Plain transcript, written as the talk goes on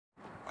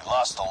We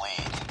lost the lead.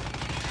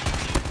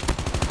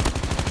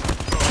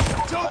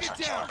 Hunter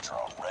killer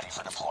drone ready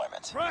for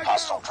deployment.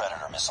 Hostile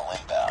Predator missile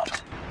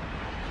inbound.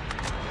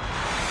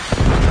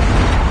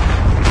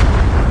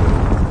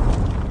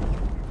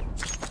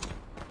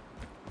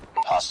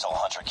 Hostile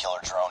Hunter killer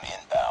drone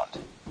inbound.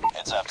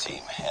 Heads up,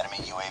 team. Enemy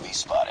UAV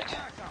spotted.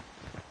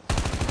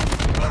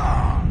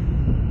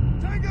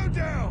 Tango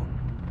down!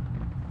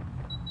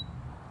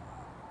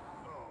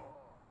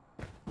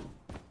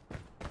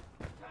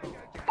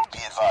 Be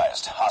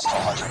advised,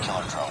 hostile Hunter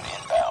killer drone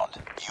inbound.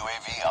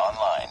 UAV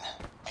online.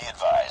 Be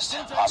advised,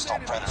 hostile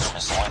Predator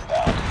missile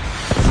inbound.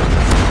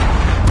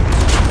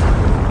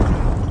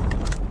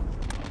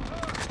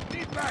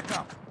 Need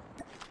backup!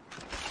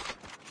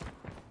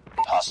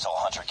 Hostile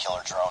Hunter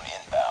killer drone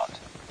inbound.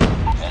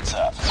 Heads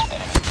up,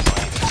 enemy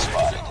UAV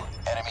spotted.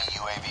 Enemy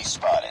UAV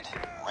spotted.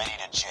 Ready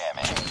to jam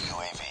enemy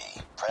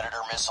UAV.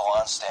 Predator missile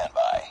on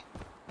standby.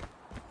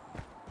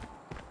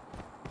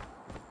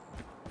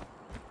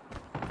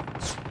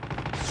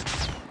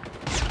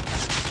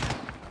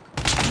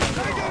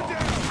 Tango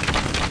down!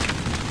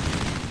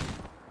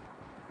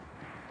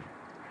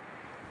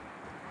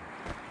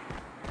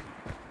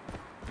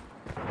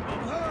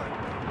 I'm hurt!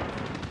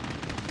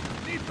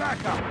 Need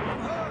backup! I'm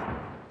hurt!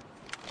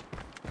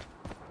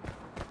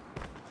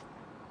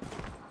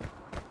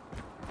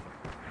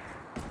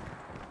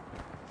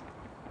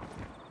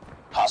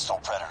 Hostile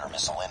Predator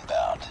missile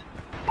inbound.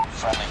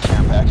 Friendly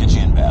care package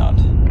inbound.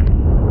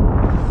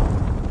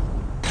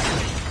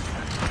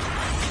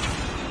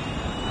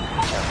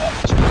 Care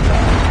package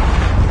inbound.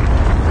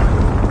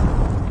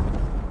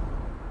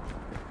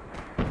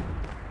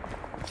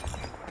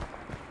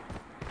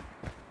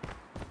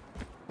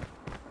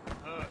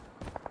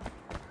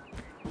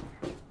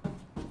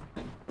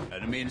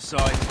 Enemy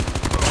inside.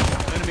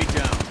 Enemy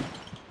down.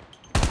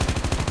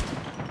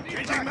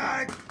 Changing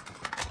mag!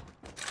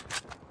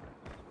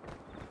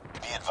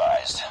 Be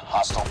advised,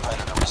 hostile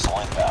Predator missile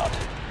inbound.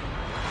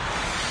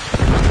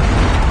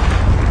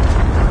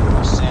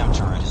 Our SAM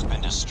turret has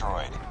been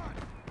destroyed.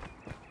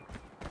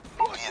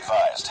 Be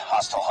advised,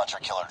 hostile Hunter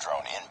killer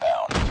drone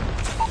inbound.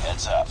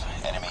 Heads up,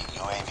 enemy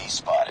UAV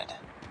spotted.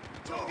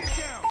 Target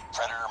down!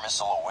 Predator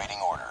missile awaiting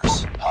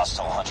orders.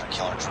 Hostile Hunter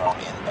killer drone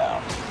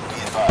inbound.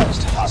 Be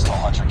advised, hostile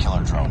Hunter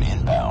killer drone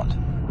inbound.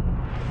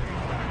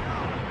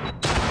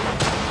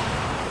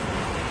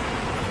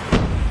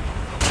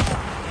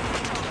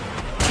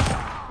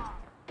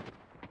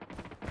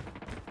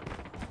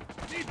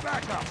 Need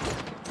backup!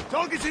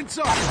 Target's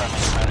inside! Friendly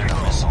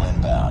Predator missile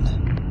inbound.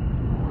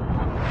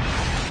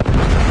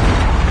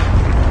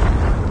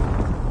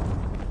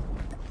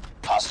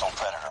 Hostile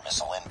Predator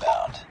missile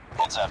inbound.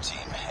 Heads up,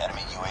 team.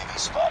 Enemy UAV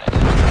spotted.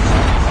 Friendly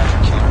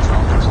Hunter killer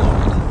drone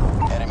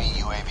deployed. Enemy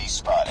UAV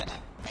spotted.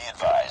 Be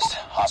advised,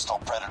 hostile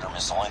Predator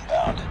missile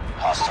inbound.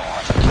 Hostile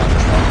Hunter killer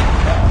drone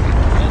inbound.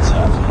 Heads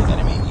up,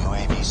 enemy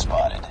UAV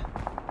spotted.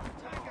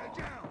 Tango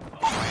down!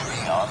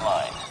 UAV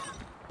online.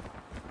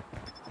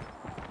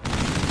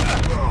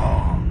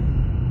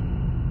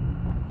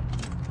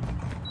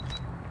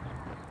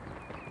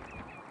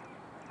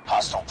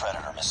 Hostile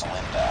Predator missile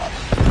inbound.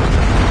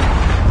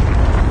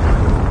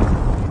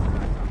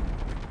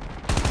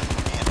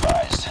 Be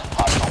advised,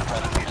 hostile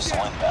Predator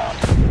missile inbound.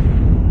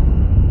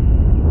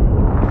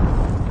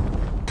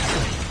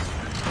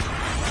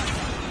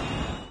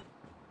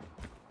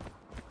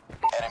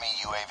 Enemy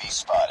UAV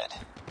spotted.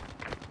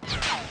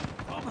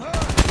 I'm hurt!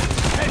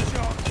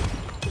 Headshot!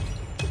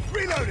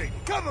 Reloading!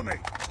 Cover me!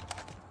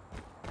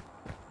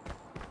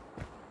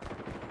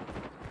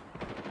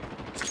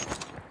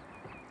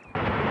 Be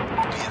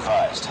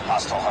advised,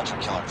 hostile Hunter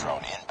killer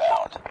drone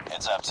inbound.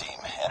 Heads up, team.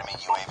 Enemy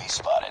UAV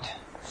spotted.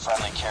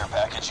 Friendly care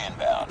package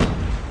inbound.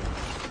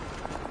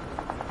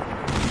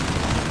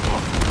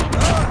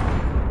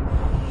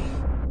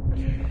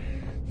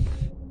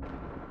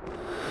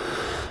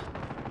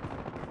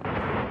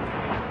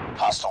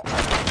 Hostile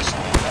Predator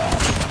missile inbound.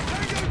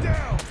 Tango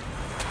down!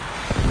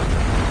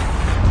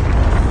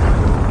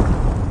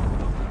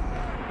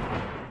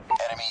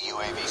 Enemy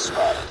UAV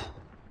spotted.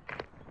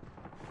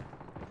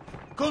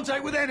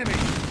 Contact with enemy!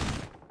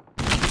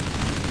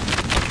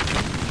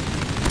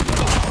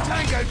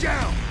 Tango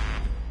down!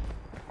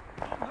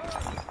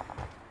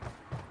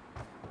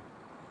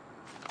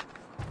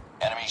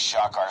 Enemy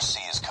Shock RC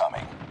is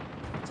coming.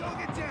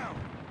 Target down!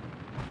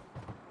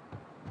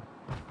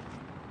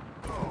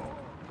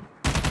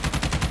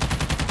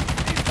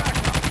 Need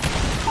backup!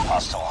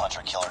 Hostile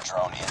Hunter killer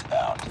drone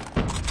inbound.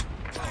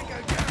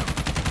 Tango down!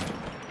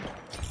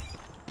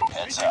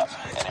 Heads up,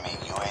 enemy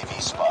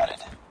UAV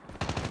spotted.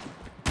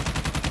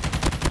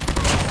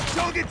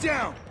 Target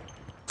down!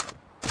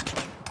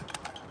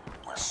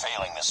 We're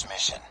failing this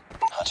mission.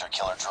 Hunter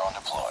killer drone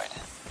deployed.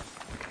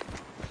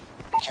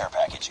 Care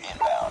package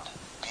inbound.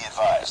 Be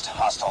advised,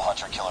 hostile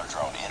Hunter killer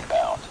drone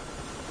inbound.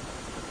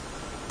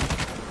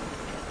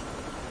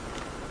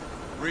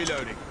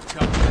 Reloading.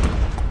 Cover.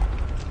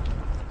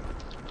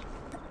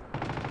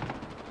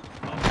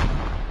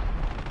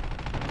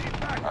 Need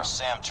backup! Our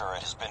SAM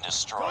turret has been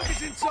destroyed.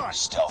 Target's inside!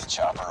 Stealth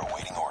chopper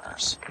awaiting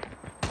orders.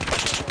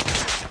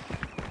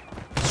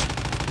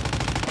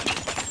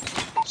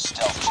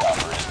 stealth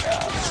chopper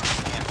inbound.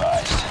 Be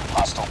advised,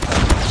 hostile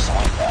predator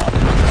missile inbound.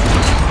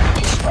 Enemy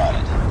UAV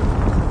spotted.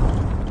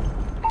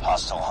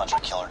 Hostile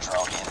hunter-killer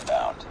drone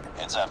inbound.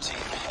 Heads up, team.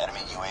 Enemy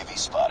UAV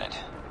spotted.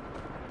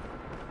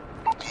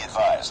 Be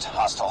advised,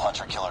 hostile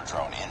hunter-killer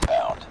drone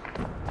inbound.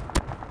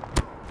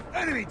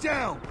 Enemy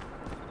down!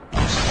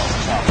 Our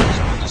stealth chopper has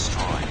been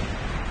destroyed.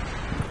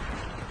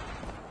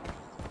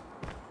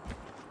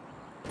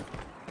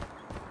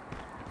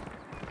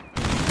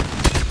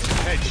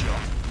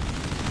 Headshot.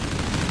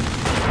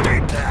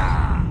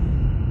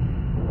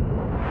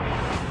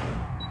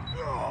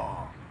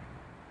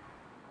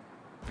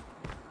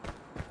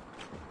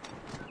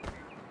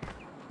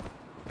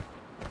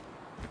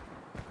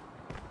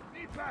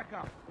 Need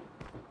backup!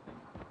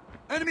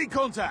 Enemy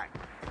contact!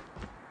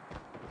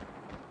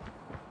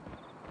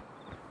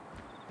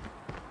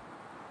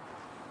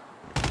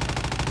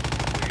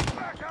 Need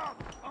backup!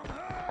 I'm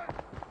hurt!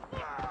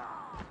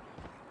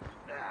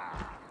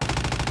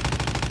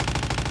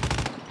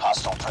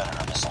 Hostile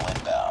predator missile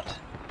inbound.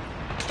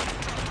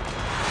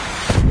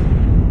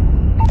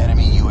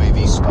 Enemy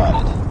UAV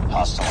spotted.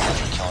 Hostile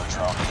hunter-killer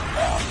drone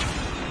inbound.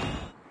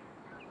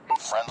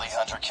 Friendly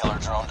hunter-killer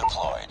drone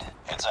deployed.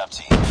 Heads up,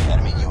 team.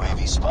 Enemy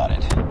UAV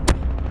spotted.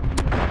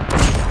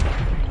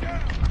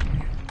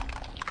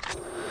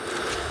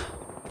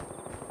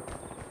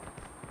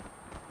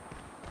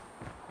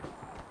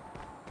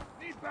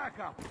 Need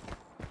backup!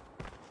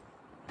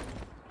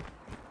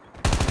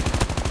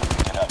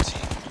 Get up,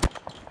 team.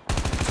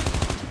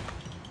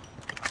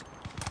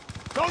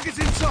 Target's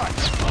in sight!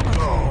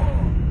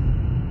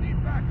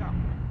 Need backup!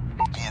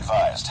 Be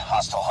advised,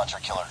 hostile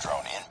hunter-killer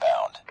drone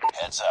inbound.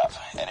 Heads up.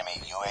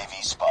 Enemy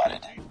UAV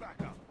spotted. Need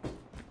backup!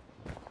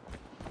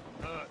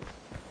 Hurt.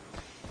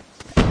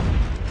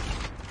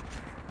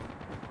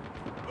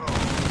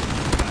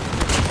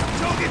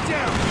 Target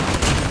down!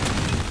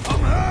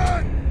 I'm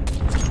hurt!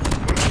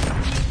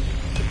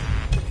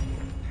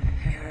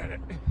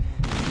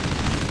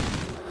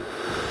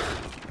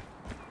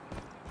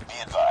 Be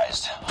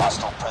advised,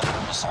 hostile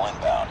predator missile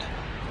inbound.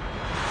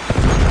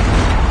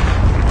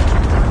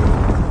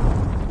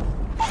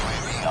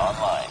 UAV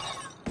online.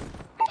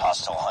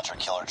 Hostile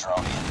hunter-killer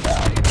drone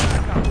inbound.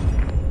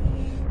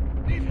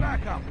 Need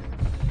backup!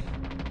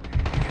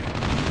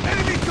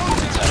 Enemy Heads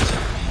contact! up,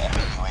 team.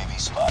 Enemy UAV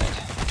spotted.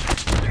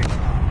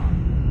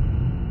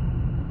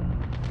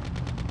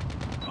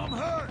 I'm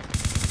hurt!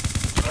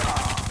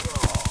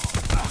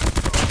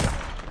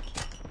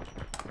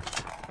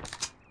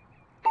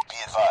 Be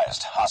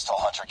advised, hostile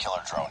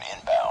hunter-killer drone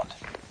inbound.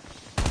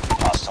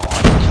 Hostile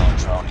hunter-killer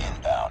drone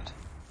inbound.